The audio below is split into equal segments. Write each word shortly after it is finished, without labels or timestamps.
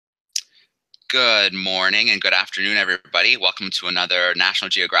Good morning and good afternoon, everybody. Welcome to another National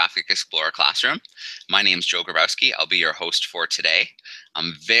Geographic Explorer classroom. My name is Joe Grabowski. I'll be your host for today.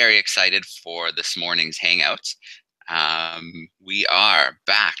 I'm very excited for this morning's hangout. We are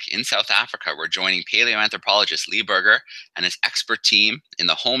back in South Africa. We're joining paleoanthropologist Lee Berger and his expert team in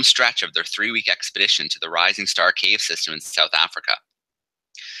the home stretch of their 3-week expedition to the Rising Star Cave System in South Africa.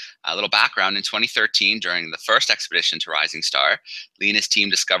 A little background: in 2013, during the first expedition to Rising Star, Lee and his team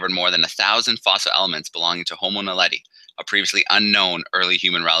discovered more than 1,000 fossil elements belonging to Homo naledi, a previously unknown early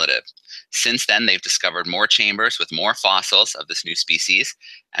human relative. Since then, they've discovered more chambers with more fossils of this new species,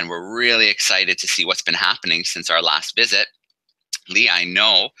 and we're really excited to see what's been happening since our last visit. Lee, I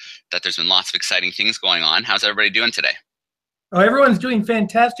know that there's been lots of exciting things going on. How's everybody doing today? Oh, everyone's doing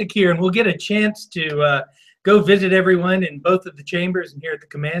fantastic here, and we'll get a chance to go visit everyone in both of the chambers and here at the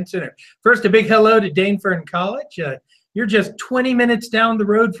command center. First, a big hello to Dane Fern College. You're just 20 minutes down the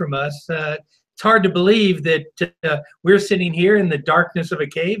road from us. It's hard to believe that we're sitting here in the darkness of a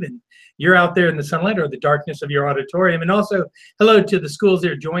cave and you're out there in the sunlight or the darkness of your auditorium. And also, hello to the schools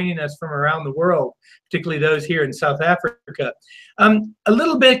that are joining us from around the world, particularly those here in South Africa. A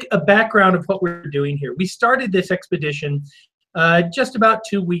little bit of background of what we're doing here. We started this expedition just about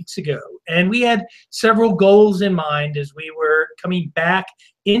 2 weeks ago, and we had several goals in mind as we were coming back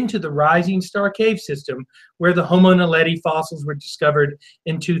into the Rising Star Cave System where the Homo naledi fossils were discovered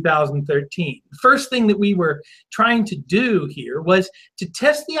in 2013. The first thing that we were trying to do here was to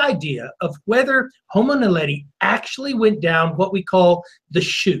test the idea of whether Homo naledi actually went down what we call the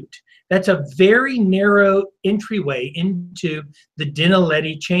chute. That's a very narrow entryway into the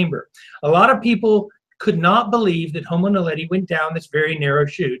Dinaledi chamber. A lot of people could not believe that Homo naledi went down this very narrow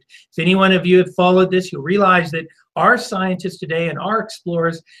chute. If any one of you have followed this, you'll realize that our scientists today and our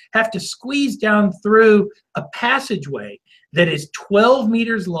explorers have to squeeze down through a passageway that is 12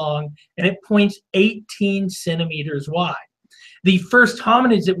 meters long and it points 18 centimeters wide. The first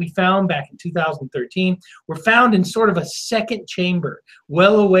hominids that we found back in 2013 were found in sort of a second chamber,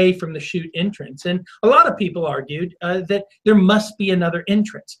 well away from the chute entrance. And a lot of people argued that there must be another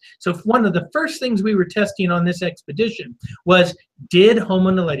entrance. So one of the first things we were testing on this expedition was, did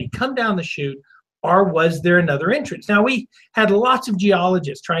Homo naledi come down the chute, or was there another entrance? Now, we had lots of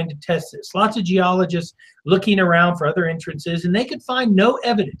geologists trying to test this, lots of geologists looking around for other entrances, and they could find no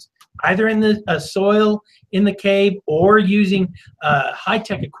evidence, either in the soil in the cave or using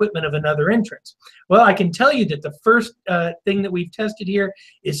high-tech equipment, of another entrance. Well, I can tell you that the first thing that we've tested here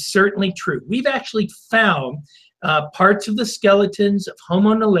is certainly true. We've actually found parts of the skeletons of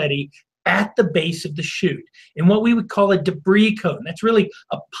Homo naledi at the base of the chute in what we would call a debris cone. That's really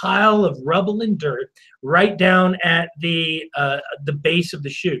a pile of rubble and dirt right down at the base of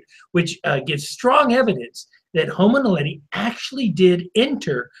the chute, which gives strong evidence that Homo naledi actually did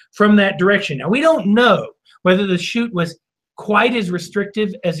enter from that direction. Now, we don't know whether the chute was quite as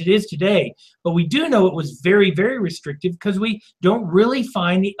restrictive as it is today, but we do know it was very, very restrictive because we don't really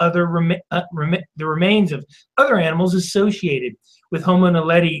find the other the remains of other animals associated with Homo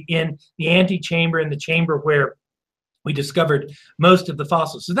naledi in the antechamber and the chamber where we discovered most of the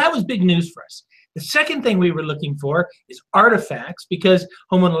fossils. So that was big news for us. The second thing we were looking for is artifacts, because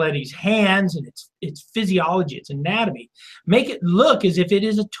Homo naledi's hands and its physiology, its anatomy, make it look as if it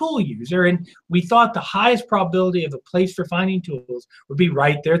is a tool user. And we thought the highest probability of a place for finding tools would be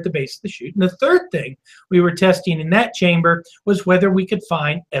right there at the base of the chute. And the third thing we were testing in that chamber was whether we could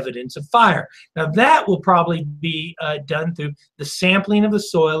find evidence of fire. Now, that will probably be done through the sampling of the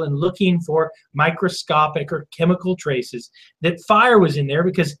soil and looking for microscopic or chemical traces that fire was in there,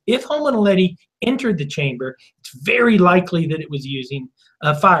 because if Homo naledi entered the chamber, it's very likely that it was using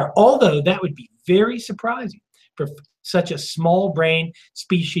fire, although that would be very surprising for such a small brain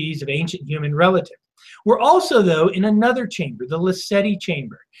species of ancient human relative. We're also, though, in another chamber, the Lesedi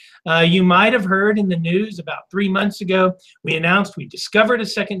chamber. You might have heard in the news about 3 months ago, we announced we discovered a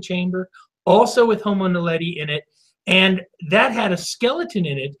second chamber, also with Homo naledi in it, and that had a skeleton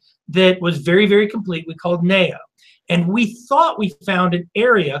in it that was very, very complete. We called Neo. And we thought we found an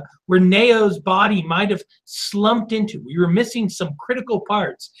area where Neo's body might have slumped into. We were missing some critical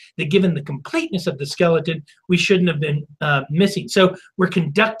parts that, given the completeness of the skeleton, we shouldn't have been missing. So we're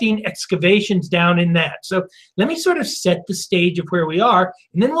conducting excavations down in that. So let me sort of set the stage of where we are,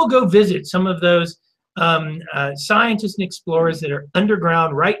 and then we'll go visit some of those scientists and explorers that are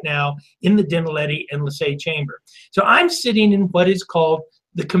underground right now in the Dinaledi and Lesedi chamber. So I'm sitting in what is called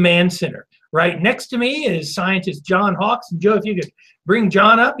the command center. Right next to me is scientist John Hawks. And Joe, if you could bring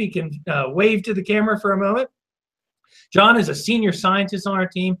John up, he can wave to the camera for a moment. John is a senior scientist on our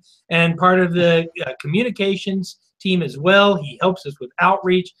team and part of the communications team as well. He helps us with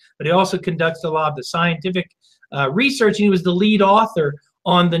outreach, but he also conducts a lot of the scientific research, and he was the lead author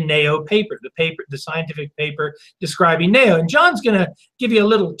on the NAO paper, the scientific paper describing NAO. And John's going to give you a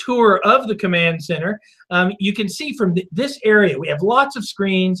little tour of the command center. You can see from this area, we have lots of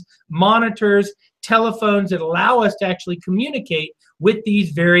screens, monitors, telephones that allow us to actually communicate with these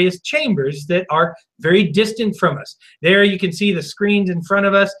various chambers that are very distant from us. There you can see the screens in front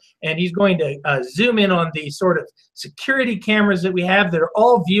of us, and he's going to zoom in on the sort of security cameras that we have that are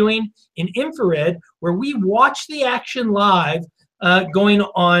all viewing in infrared, where we watch the action live going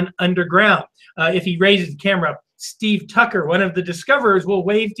on underground. If he raises the camera up, Steve Tucker, one of the discoverers, will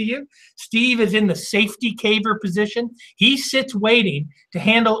wave to you. Steve is in the safety caver position. He sits waiting to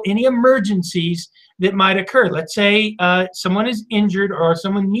handle any emergencies that might occur. Let's say someone is injured or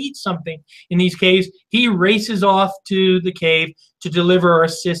someone needs something in these caves. He races off to the cave to deliver or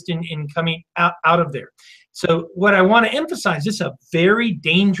assist in coming out of there. So what I want to emphasize, this is a very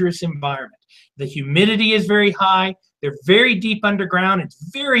dangerous environment. The humidity is very high. They're very deep underground. It's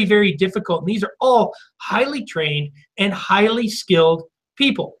very, very difficult. And these are all highly trained and highly skilled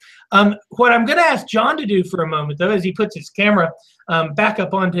people. What I'm going to ask John to do for a moment, though, as he puts his camera back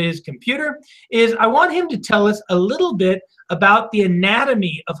up onto his computer, is I want him to tell us a little bit about the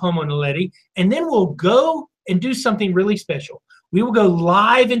anatomy of Homo naledi, and then we'll go and do something really special. We will go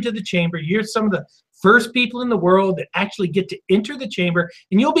live into the chamber. You're some of the first people in the world that actually get to enter the chamber,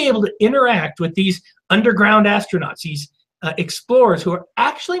 and you'll be able to interact with these underground astronauts, these explorers who are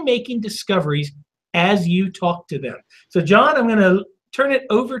actually making discoveries as you talk to them. So John, I'm going to turn it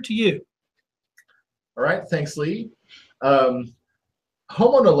over to you. All right, thanks, Lee. Homo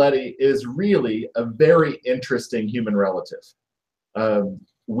naledi is really a very interesting human relative.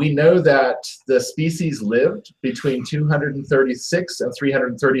 We know that the species lived between 236 and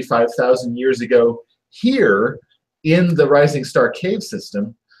 335,000 years ago here in the Rising Star Cave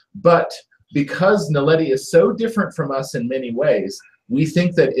system, but because naledi is so different from us in many ways, we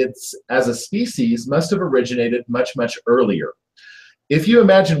think that it's, as a species, must have originated much, much earlier. If you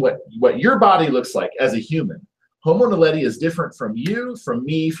imagine what your body looks like as a human, Homo naledi is different from you, from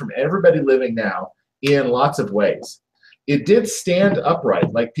me, from everybody living now in lots of ways. It did stand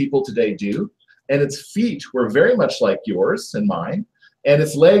upright like people today do, and its feet were very much like yours and mine, and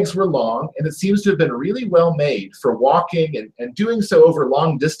its legs were long, and it seems to have been really well made for walking and doing so over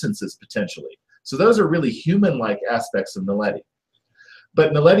long distances potentially. So those are really human-like aspects of naledi.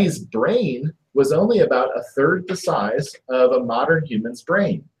 But naledi's brain was only about a third the size of a modern human's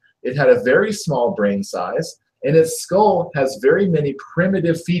brain. It had a very small brain size, and its skull has very many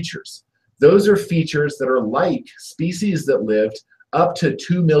primitive features. Those are features that are like species that lived up to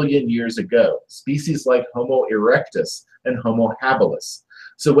 2 million years ago, species like Homo erectus and Homo habilis.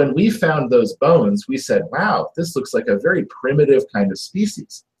 So when we found those bones, we said, wow, this looks like a very primitive kind of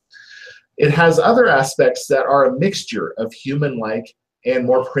species. It has other aspects that are a mixture of human-like and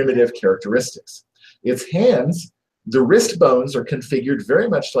more primitive characteristics. Its hands, the wrist bones are configured very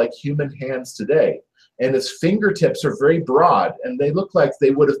much like human hands today, and its fingertips are very broad, and they look like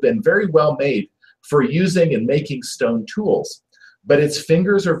they would have been very well made for using and making stone tools. But its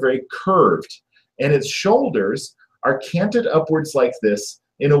fingers are very curved, and its shoulders are canted upwards like this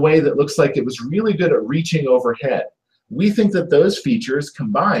in a way that looks like it was really good at reaching overhead. We think that those features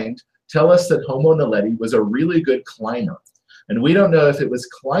combined tell us that Homo naledi was a really good climber. And we don't know if it was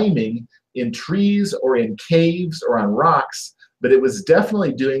climbing in trees or in caves or on rocks, but it was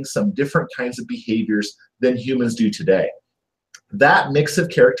definitely doing some different kinds of behaviors than humans do today. That mix of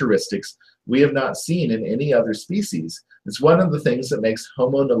characteristics we have not seen in any other species. It's one of the things that makes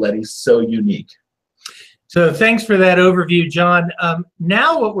Homo naledi so unique. So thanks for that overview, John.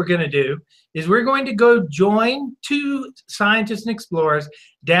 Now what we're going to do is we're going to go join two scientists and explorers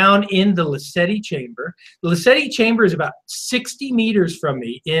down in the Naledi chamber. The Naledi chamber is about 60 meters from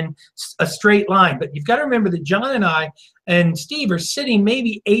me in a straight line, but you've got to remember that John and I and Steve are sitting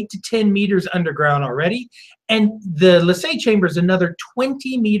maybe 8 to 10 meters underground already, and the Naledi chamber is another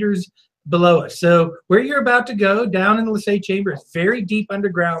 20 meters below us. So where you're about to go down in the Naledi chamber is very deep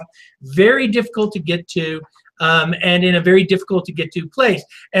underground, very difficult to get to, and in a very difficult to get to place.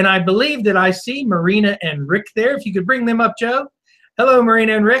 And I believe that I see Marina and Rick there. If you could bring them up, Joe. Hello,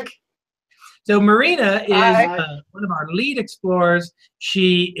 Marina and Rick. So Marina is one of our lead explorers.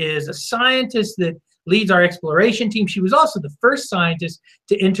 She is a scientist that leads our exploration team. She was also the first scientist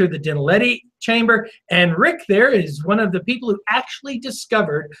to enter the Naledi chamber. And Rick there is one of the people who actually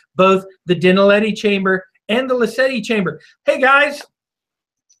discovered both the Naledi chamber and the Naledi chamber. Hey, guys.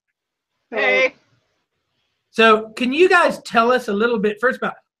 Hey. So can you guys tell us a little bit first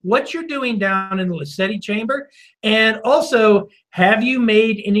about what you're doing down in the Lesedi chamber, and also, have you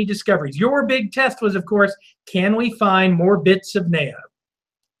made any discoveries? Your big test was, of course, can we find more bits of Neo?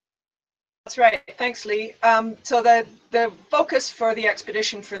 That's right. Thanks, Lee. So the focus for the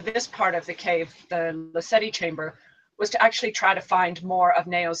expedition for this part of the cave, the Lesedi chamber, was to actually try to find more of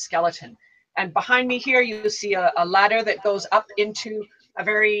Neo's skeleton. And behind me here, you see a ladder that goes up into a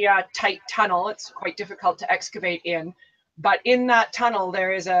very tight tunnel. It's quite difficult to excavate in. But in that tunnel,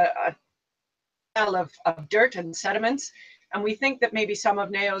 there is a pile of dirt and sediments. And we think that maybe some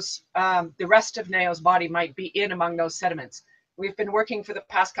of Neo's, the rest of Neo's body might be in among those sediments. We've been working for the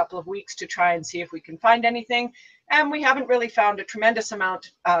past couple of weeks to try and see if we can find anything. And we haven't really found a tremendous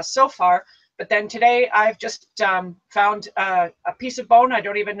amount so far. But then today I've just found a piece of bone. I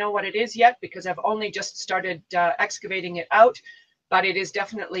don't even know what it is yet because I've only just started excavating it out. But it is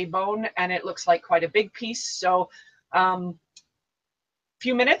definitely bone, and it looks like quite a big piece. So a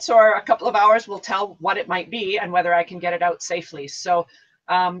few minutes or a couple of hours will tell what it might be and whether I can get it out safely. So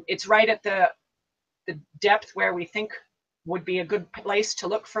it's right at the depth where we think would be a good place to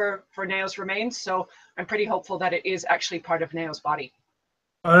look for Neo's remains. So I'm pretty hopeful that it is actually part of Neo's body.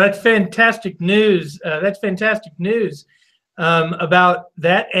 Oh, that's fantastic news. That's fantastic news about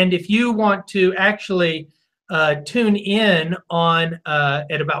that. And if you want to actually tune in on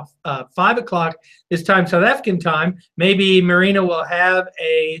at about 5 o'clock this time, South African time, maybe Marina will have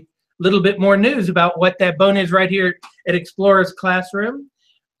a little bit more news about what that bone is right here at Explorer's Classroom.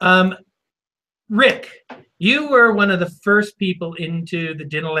 Rick, you were one of the first people into the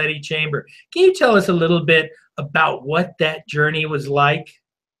Naledi chamber. Can you tell us a little bit about what that journey was like?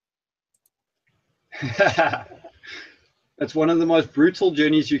 It's one of the most brutal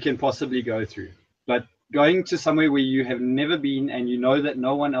journeys you can possibly go through. But going to somewhere where you have never been and you know that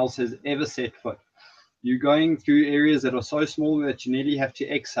no one else has ever set foot. You're going through areas that are so small that you nearly have to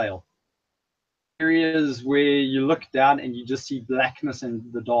exhale. Areas where you look down and you just see blackness in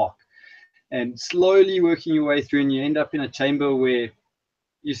the dark. And slowly working your way through, and you end up in a chamber where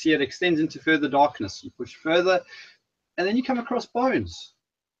you see it extends into further darkness. You push further, and then you come across bones,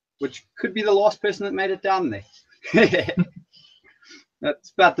 which could be the last person that made it down there.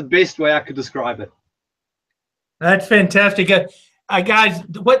 That's about the best way I could describe it. That's fantastic. Guys,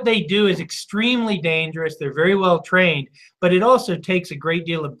 what they do is extremely dangerous. They're very well trained, but it also takes a great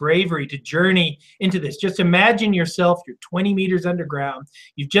deal of bravery to journey into this. Just imagine yourself, you're 20 meters underground.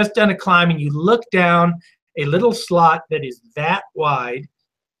 You've just done a climb, and you look down a little slot that is that wide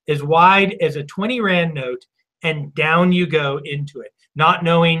as a 20 Rand note, and down you go into it, not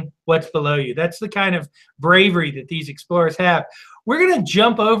knowing what's below you. That's the kind of bravery that these explorers have. We're going to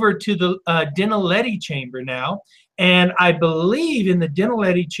jump over to the Naledi chamber now. And I believe in the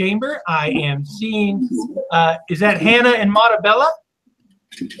Naledi chamber, I am seeing, is that Hannah and Matabella?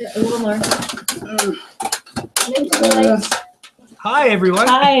 Yeah, a little more. Hi, everyone.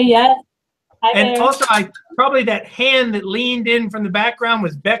 Hi, yes. Hi And there. also, probably that hand that leaned in from the background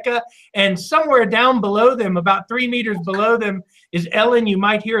was Becca. And somewhere down below them, about 3 meters below them, is Ellen. You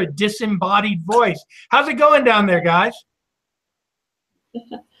might hear a disembodied voice. How's it going down there, guys?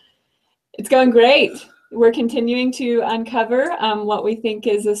 It's going great. We're continuing to uncover what we think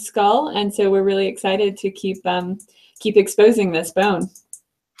is a skull, and so we're really excited to keep exposing this bone.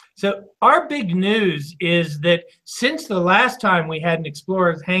 So our big news is that since the last time we had an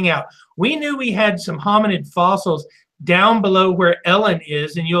Explorers Hangout, we knew we had some hominid fossils down below where Ellen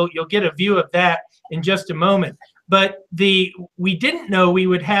is, and you'll get a view of that in just a moment. But we didn't know we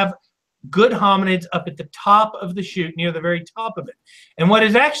would have good hominids up at the top of the chute, near the very top of it. And what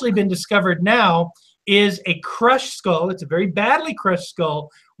has actually been discovered now is a crushed skull. It's a very badly crushed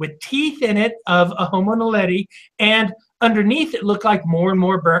skull with teeth in it of a Homo naledi, and underneath it look like more and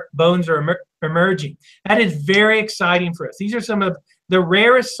more bones are emerging. That is very exciting for us. These are some of the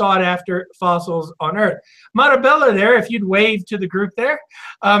rarest sought after fossils on Earth. Matabella there, if you'd wave to the group there.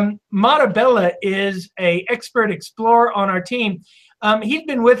 Matabella is an expert explorer on our team. He's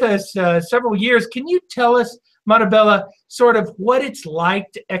been with us several years. Can you tell us, Matabella, sort of what it's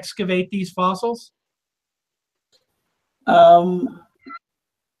like to excavate these fossils?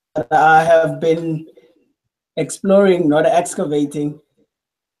 I have been exploring, not excavating.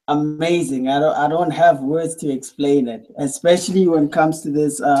 Amazing. I don't have words to explain it, especially when it comes to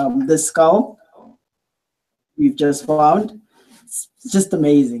this this skull we've just found. It's just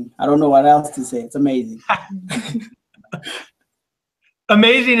amazing. I don't know what else to say. It's amazing.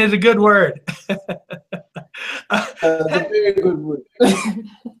 Amazing is a good word. It's a very good word.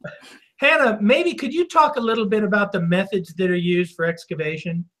 Hannah, maybe could you talk a little bit about the methods that are used for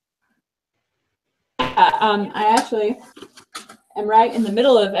excavation? I actually I'm right in the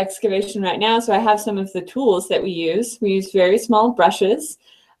middle of excavation right now, so I have some of the tools that we use. We use very small brushes.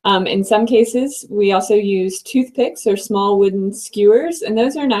 In some cases, we also use toothpicks or small wooden skewers, and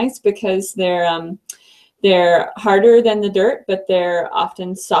those are nice because they're harder than the dirt, but they're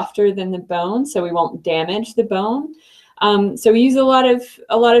often softer than the bone, so we won't damage the bone. So we use a lot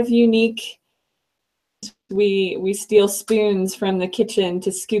of unique. We steal spoons from the kitchen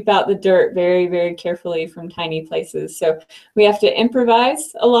to scoop out the dirt very, very carefully from tiny places. So we have to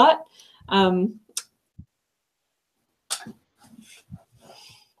improvise a lot.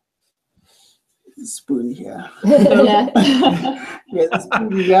 Spoon here. Yeah. Yeah, the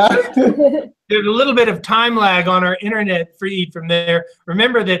spoon here. There's a little bit of time lag on our internet feed from there.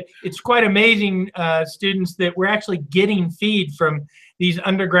 Remember that it's quite amazing, students, that we're actually getting feed from these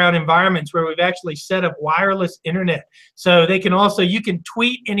underground environments where we've actually set up wireless internet. So they can also, you can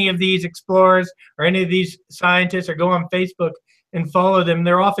tweet any of these explorers or any of these scientists, or go on Facebook and follow them.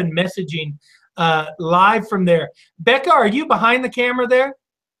 They're often messaging live from there. Becca, are you behind the camera there?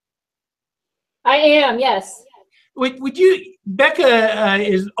 I am, yes. Would you, Becca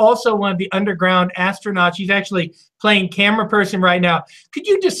is also one of the underground astronauts. She's actually playing camera person right now. Could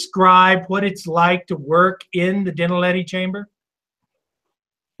you describe what it's like to work in the naledi chamber?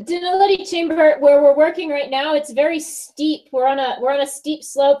 The naledi chamber where we're working right now, it's very steep. We're on a steep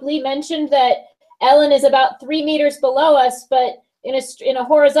slope. Lee mentioned that Ellen is about 3 meters below us, but in a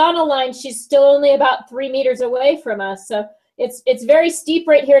horizontal line, she's still only about 3 meters away from us. So it's very steep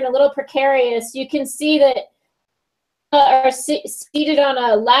right here and a little precarious. You can see that are seated on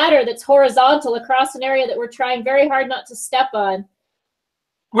a ladder that's horizontal across an area that we're trying very hard not to step on.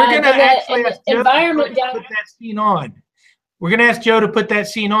 We're going to actually ask Joe environment to put that scene on. We're going to ask Joe to put that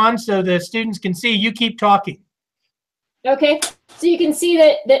scene on so the students can see. You keep talking. Okay, so you can see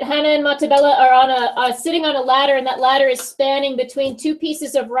that Hannah and Matabella are sitting on a ladder, and that ladder is spanning between two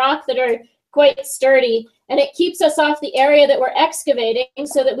pieces of rock that are quite sturdy, and it keeps us off the area that we're excavating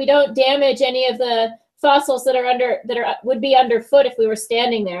so that we don't damage any of the fossils that would be underfoot if we were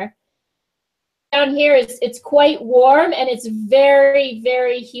standing there. Down here it's quite warm, and it's very,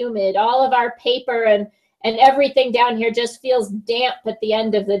 very humid. All of our paper and everything down here just feels damp at the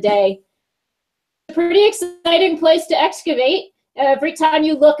end of the day. It's a pretty exciting place to excavate. Every time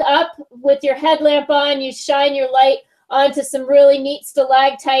you look up with your headlamp on, you shine your light onto some really neat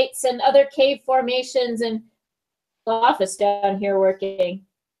stalactites and other cave formations, and office down here working.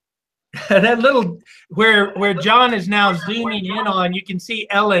 That little, where John is now zooming in on, you can see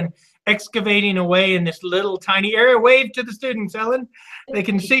Ellen excavating away in this little tiny area. Wave to the students, Ellen. They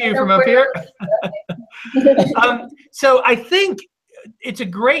can see you from up here. So I think it's a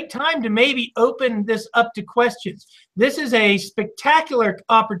great time to maybe open this up to questions. This is a spectacular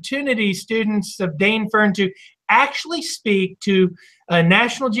opportunity, students of Dane Fern, to actually speak to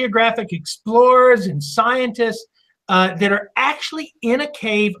National Geographic explorers and scientists that are actually in a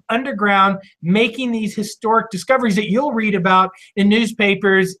cave underground making these historic discoveries that you'll read about in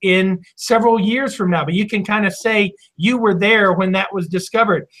newspapers in several years from now. But you can kind of say you were there when that was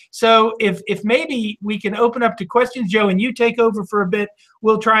discovered. So if maybe we can open up to questions, Joe, and you take over for a bit,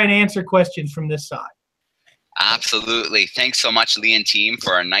 we'll try and answer questions from this side. Absolutely. Thanks so much, Lee and team,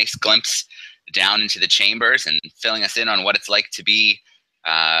 for a nice glimpse down into the chambers and filling us in on what it's like to be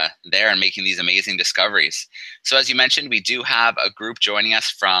there and making these amazing discoveries. So as you mentioned, we do have a group joining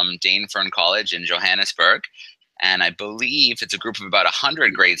us from Dane Fern College in Johannesburg, and I believe it's a group of about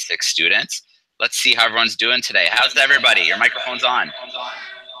 100 grade 6 students. Let's see how everyone's doing today. How's everybody? Your microphone's on.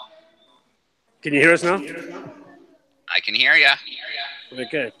 Can you hear us now? I can hear you.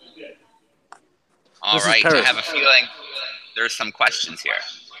 Okay. All right, I have a feeling there's some questions here.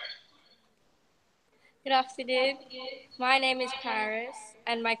 Good afternoon. My name is Paris,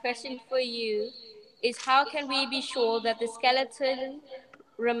 and my question for you is, how can we be sure that the skeleton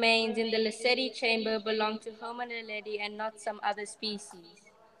remains in the Lesedi chamber belong to Homo naledi and not some other species?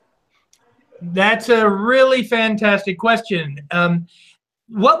 That's a really fantastic question.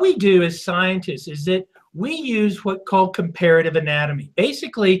 What we do as scientists is that we use what's called comparative anatomy.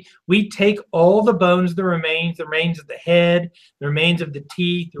 Basically, we take all the bones, the remains of the head, the remains of the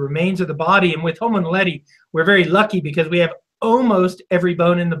teeth, the remains of the body, and with Homo naledi, we're very lucky because we have almost every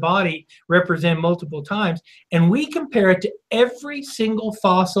bone in the body represented multiple times, and we compare it to every single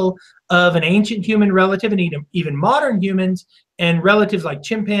fossil of an ancient human relative and even modern humans and relatives like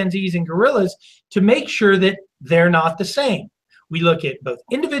chimpanzees and gorillas to make sure that they're not the same. We look at both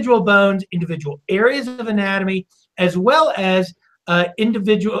individual bones, individual areas of anatomy, as well as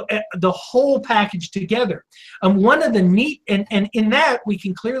the whole package together. One of the neat, and in that we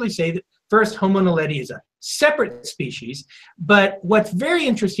can clearly say that first, Homo naledi is a separate species. But what's very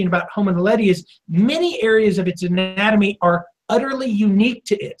interesting about Homo naledi is many areas of its anatomy are utterly unique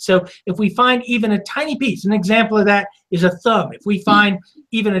to it. So if we find even a tiny piece, an example of that is a thumb. If we find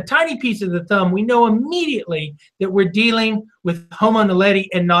even a tiny piece of the thumb, we know immediately that we're dealing with Homo naledi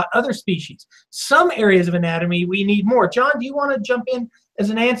and not other species. Some areas of anatomy we need more. John, do you want to jump in as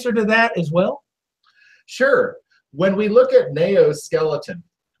an answer to that as well? Sure. When we look at Neo's skeleton,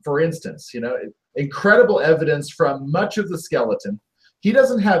 for instance, incredible evidence from much of the skeleton. He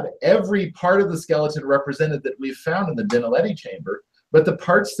doesn't have every part of the skeleton represented that we've found in the Dinaledi chamber, but the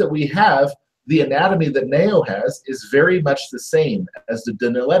parts that we have, the anatomy that Neo has, is very much the same as the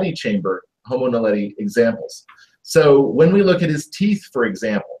Dinaledi chamber Homo naledi examples. So when we look at his teeth, for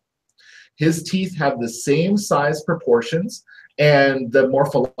example, his teeth have the same size proportions, and the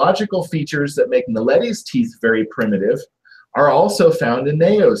morphological features that make Naledi's teeth very primitive are also found in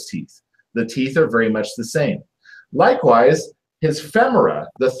Neo's teeth. The teeth are very much the same. Likewise, his femora,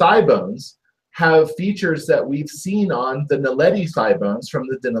 the thigh bones, have features that we've seen on the Naledi thigh bones from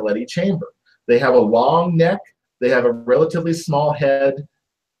the Dinaledi chamber. They have a long neck, they have a relatively small head,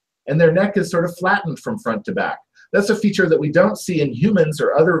 and their neck is sort of flattened from front to back. That's a feature that we don't see in humans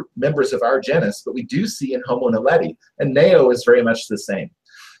or other members of our genus, but we do see in Homo naledi, and Neo is very much the same.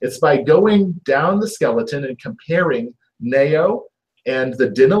 It's by going down the skeleton and comparing Neo and the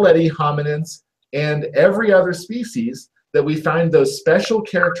Dinaledi hominins and every other species that we find those special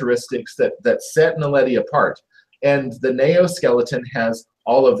characteristics that set Naledi apart. And the Neo skeleton has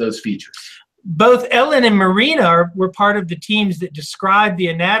all of those features. Both Ellen and Marina were part of the teams that described the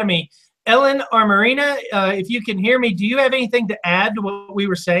anatomy. Ellen or Marina, if you can hear me, do you have anything to add to what we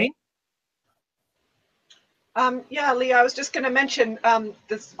were saying? Yeah, Lee, I was just going to mention,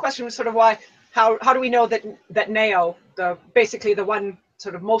 this question was sort of how do we know that Neo, basically the one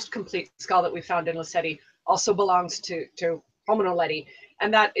sort of most complete skull that we found in Lesedi, also belongs to Homo naledi?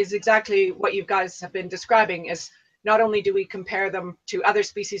 And that is exactly what you guys have been describing, is not only do we compare them to other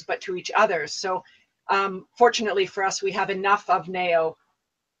species, but to each other. So fortunately for us, we have enough of Neo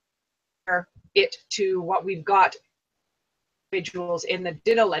it to what we've got individuals in the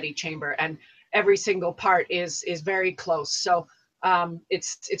Dinaledi chamber, and every single part is very close. So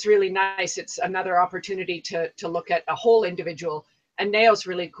it's really nice. It's another opportunity to look at a whole individual. And Neo's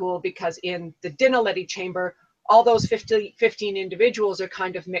really cool because in the Dinaledi chamber, all those 15 individuals are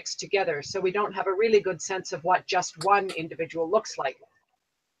kind of mixed together. So we don't have a really good sense of what just one individual looks like.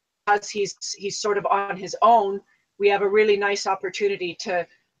 As he's sort of on his own, we have a really nice opportunity to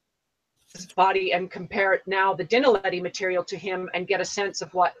his body and compare it now, the Dinaledi material, to him and get a sense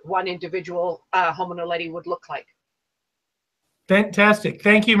of what one individual Homo naledi would look like. Fantastic.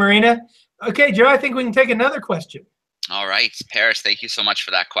 Thank you, Marina. Okay, Joe, I think we can take another question. All right, Paris, thank you so much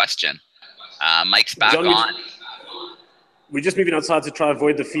for that question. Mike's back John, on. We're just moving outside to try and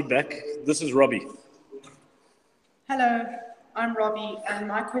avoid the feedback. This is Robbie. Hello, I'm Robbie, and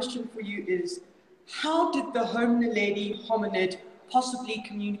my question for you is, how did the Homo naledi hominid possibly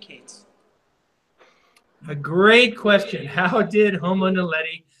communicate? A great question. How did Homo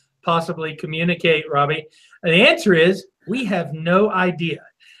naledi possibly communicate, Robbie? And the answer is we have no idea.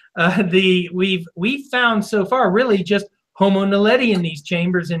 We've found so far really just Homo naledi in these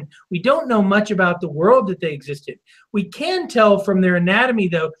chambers, and we don't know much about the world that they existed. We can tell from their anatomy,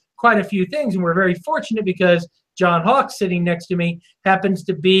 though, quite a few things, and we're very fortunate because John Hawks, sitting next to me, happens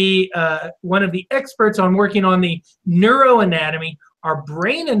to be one of the experts on working on the neuroanatomy, our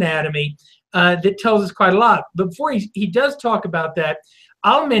brain anatomy, that tells us quite a lot. But before he does talk about that,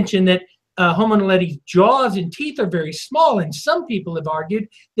 I'll mention that Homo naledi's jaws and teeth are very small, and some people have argued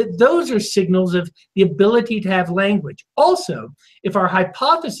that those are signals of the ability to have language. Also, if our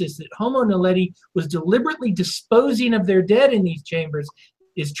hypothesis that Homo naledi was deliberately disposing of their dead in these chambers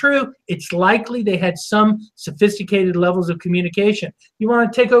is true, it's likely they had some sophisticated levels of communication. You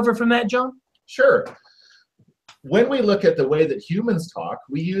want to take over from that, John? Sure. When we look at the way that humans talk,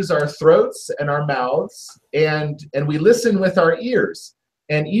 we use our throats and our mouths, and we listen with our ears.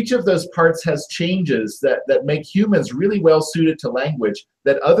 And each of those parts has changes that make humans really well suited to language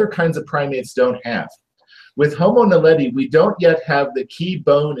that other kinds of primates don't have. With Homo naledi, we don't yet have the key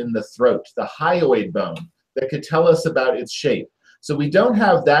bone in the throat, the hyoid bone, that could tell us about its shape. So we don't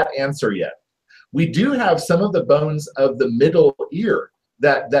have that answer yet. We do have some of the bones of the middle ear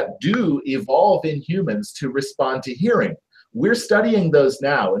that do evolve in humans to respond to hearing. We're studying those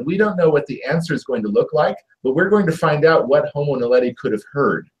now, and we don't know what the answer is going to look like, but we're going to find out what Homo naledi could have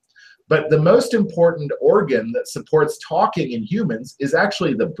heard. But the most important organ that supports talking in humans is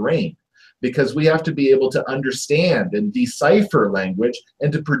actually the brain, because we have to be able to understand and decipher language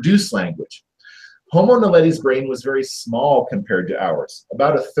and to produce language. Homo naledi's brain was very small compared to ours,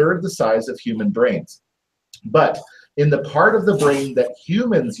 about a third the size of human brains. But in the part of the brain that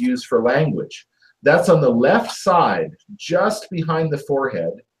humans use for language, that's on the left side, just behind the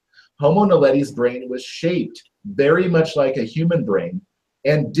forehead, Homo naledi's brain was shaped very much like a human brain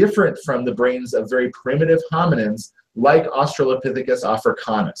and different from the brains of very primitive hominins like Australopithecus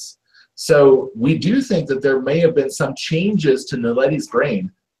africanus. So we do think that there may have been some changes to Naledi's brain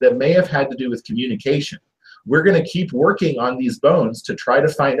that may have had to do with communication. We're going to keep working on these bones to try to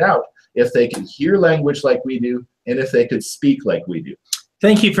find out if they can hear language like we do and if they could speak like we do.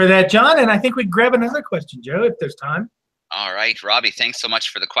 Thank you for that, John. And I think we grab another question, Joe, if there's time. All right, Robbie, thanks so much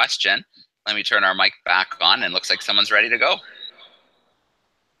for the question. Let me turn our mic back on, and looks like someone's ready to go.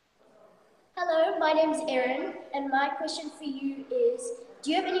 Hello, my name is Erin, and my question for you is,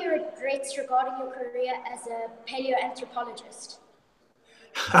 do you have any regrets regarding your career as a paleoanthropologist?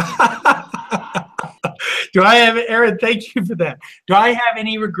 Do I have, Erin, thank you for that. Do I have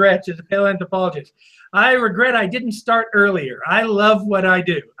any regrets as a paleoanthropologist? I regret I didn't start earlier. I love what I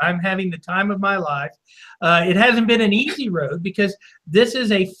do. I'm having the time of my life. It hasn't been an easy road because this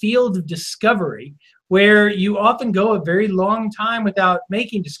is a field of discovery where you often go a very long time without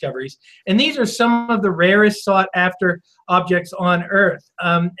making discoveries. And these are some of the rarest sought after objects on Earth.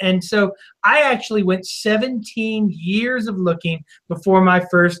 And so I actually went 17 years of looking before my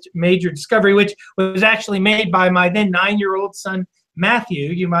first major discovery, which was actually made by my then 9-year-old son,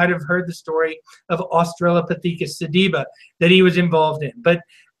 Matthew. You might have heard the story of Australopithecus sediba that he was involved in. But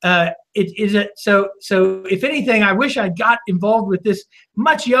so if anything, I wish I got involved with this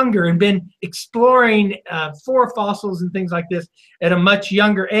much younger and been exploring for fossils and things like this at a much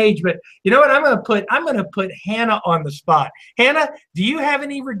younger age. But you know what? I'm going to put Hannah on the spot. Hannah, do you have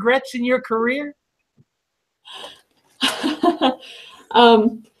any regrets in your career?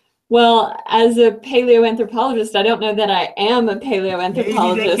 Well, as a paleoanthropologist, I don't know that I am a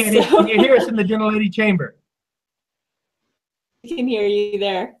paleoanthropologist. Can you hear us in the Naledi chamber? I can hear you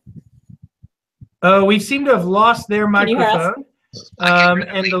there. Oh, we seem to have lost their microphone.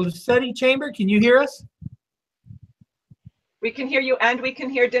 And the Naledi chamber, can you hear us? We can hear you, and we can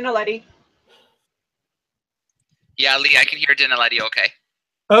hear Dinaledi. Yeah, Lee, I can hear Dinaledi okay.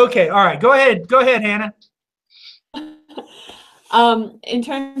 Okay, all right. Go ahead, Hannah. In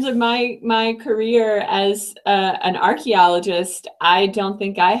terms of my career as an archaeologist, I don't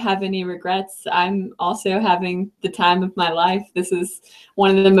think I have any regrets. I'm also having the time of my life. This is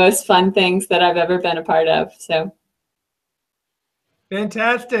one of the most fun things that I've ever been a part of. So,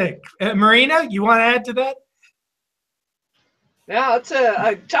 fantastic. Marina, you want to add to that? Yeah, it's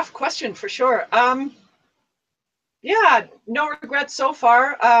a tough question for sure. Yeah, no regrets so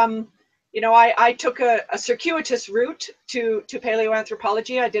far. You know, I took a circuitous route to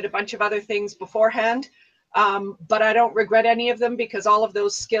paleoanthropology. I did a bunch of other things beforehand, but I don't regret any of them because all of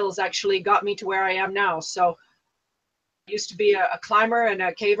those skills actually got me to where I am now. So I used to be a climber and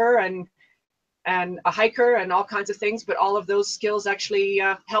a caver and a hiker and all kinds of things, but all of those skills actually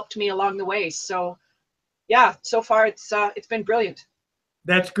helped me along the way. So yeah, so far it's been brilliant.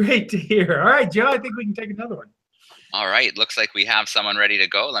 That's great to hear. All right, Joe, I think we can take another one. All right, looks like we have someone ready to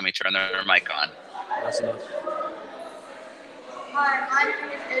go. Let me turn their mic on. Hi, my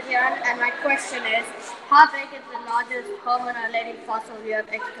name is Ilyan, and my question is, how big is the largest Homo naledi fossil you have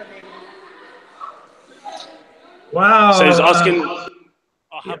excavated? Wow. So he's asking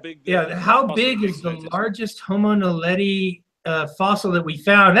how big. How big is the largest Homo naledi fossil that we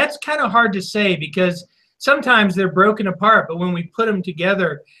found? That's kind of hard to say because sometimes they're broken apart, but when we put them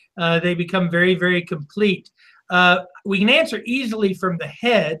together, they become very, very complete. We can answer easily from the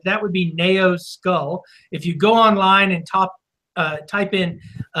head. That would be Neo's skull. If you go online and type in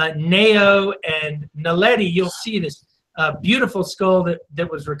Neo and Naledi, you'll see this beautiful skull that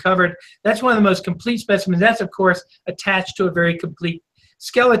was recovered. That's one of the most complete specimens. That's, of course, attached to a very complete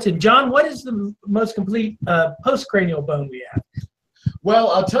skeleton. John, what is the most complete postcranial bone we have?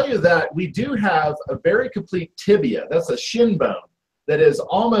 Well, I'll tell you that we do have a very complete tibia. That's a shin bone that is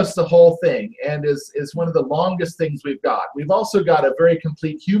almost the whole thing and is one of the longest things we've got. We've also got a very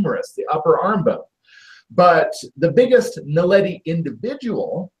complete humerus, the upper arm bone. But the biggest Naledi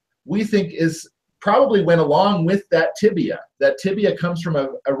individual, we think, is probably went along with that tibia. That tibia comes from a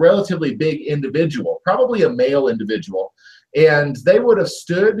relatively big individual, probably a male individual. And they would have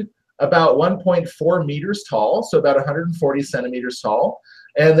stood about 1.4 meters tall, so about 140 centimeters tall.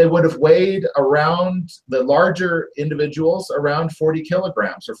 And they would have weighed around, the larger individuals, around 40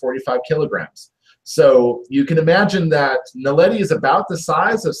 kilograms or 45 kilograms. So you can imagine that Naledi is about the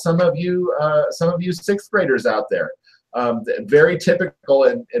size of some of you sixth graders out there. Very typical,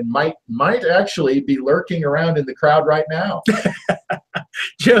 and might actually be lurking around in the crowd right now.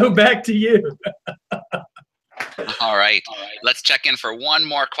 Joe, back to you. All right. Let's check in for one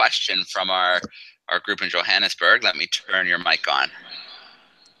more question from our group in Johannesburg. Let me turn your mic on.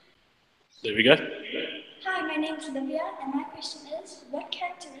 There we go. Hi, my name's Olivia, and my question is, what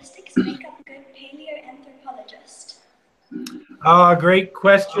characteristics make up a good paleoanthropologist? Oh, great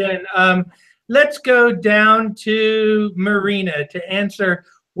question. Let's go down to Marina to answer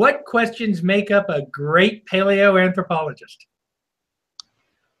what questions make up a great paleoanthropologist.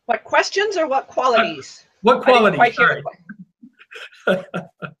 What questions or what qualities? What qualities? I didn't quite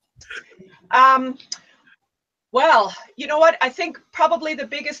hear. Well, you know what? I think probably the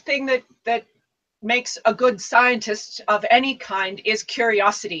biggest thing that makes a good scientist of any kind is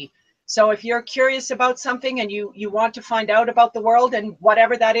curiosity. So if you're curious about something and you want to find out about the world and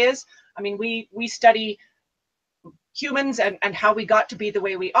whatever that is, I mean, we study humans and how we got to be the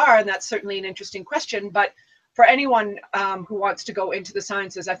way we are, and that's certainly an interesting question. But for anyone who wants to go into the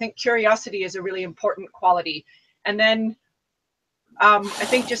sciences, I think curiosity is a really important quality. And then I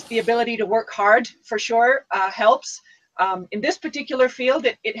think just the ability to work hard for sure helps. In this particular field,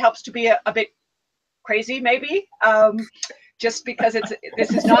 it helps to be a bit crazy, maybe, just because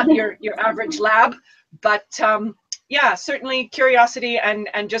this is not your average lab. But yeah, certainly curiosity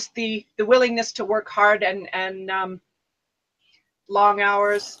and just the willingness to work hard and long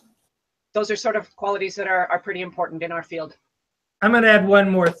hours. Those are sort of qualities that are pretty important in our field. I'm going to add one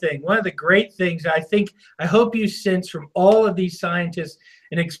more thing. One of the great things I hope you sense from all of these scientists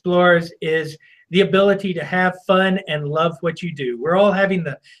and explorers is the ability to have fun and love what you do. We're all having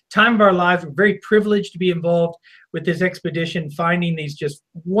the time of our lives. We're very privileged to be involved with this expedition, finding these just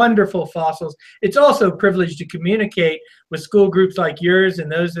wonderful fossils. It's also a privilege to communicate with school groups like yours and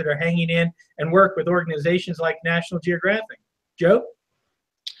those that are hanging in and work with organizations like National Geographic. Joe?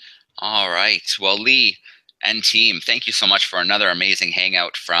 All right. Well, Lee and team, thank you so much for another amazing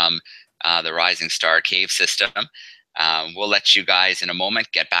hangout from the Rising Star Cave System. We'll let you guys in a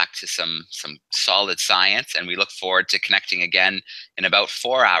moment get back to some solid science, and we look forward to connecting again in about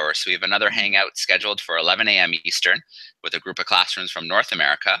 4 hours. So we have another hangout scheduled for 11 a.m. Eastern with a group of classrooms from North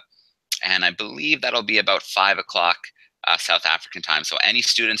America, and I believe that'll be about 5 o'clock South African time. So any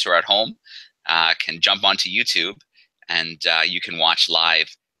students who are at home can jump onto YouTube, and you can watch live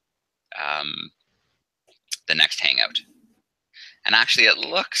the next hangout. And actually, it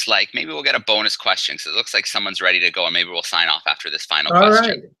looks like maybe we'll get a bonus question, because it looks like someone's ready to go, and maybe we'll sign off after this final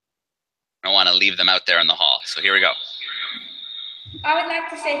question. Right. I don't want to leave them out there in the hall. So here we go. I would like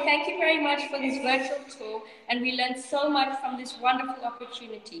to say thank you very much for this virtual tour, and we learned so much from this wonderful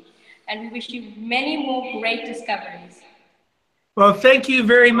opportunity. And we wish you many more great discoveries. Well, thank you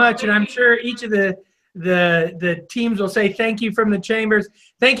very much, and I'm sure each of the teams will say thank you from the chambers.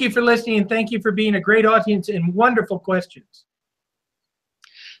 Thank you for listening, and thank you for being a great audience and wonderful questions.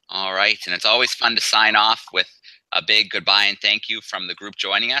 All right, and it's always fun to sign off with a big goodbye and thank you from the group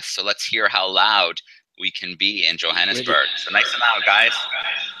joining us. So let's hear how loud we can be in Johannesburg. So nice and loud, guys.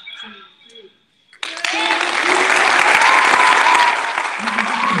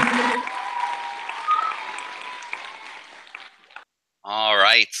 All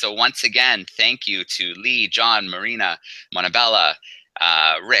right, so once again, thank you to Lee, John, Marina, Monabella,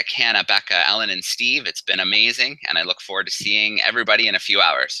 Rick, Hannah, Becca, Ellen, and Steve. It's been amazing, and I look forward to seeing everybody in a few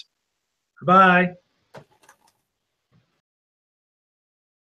hours. Bye.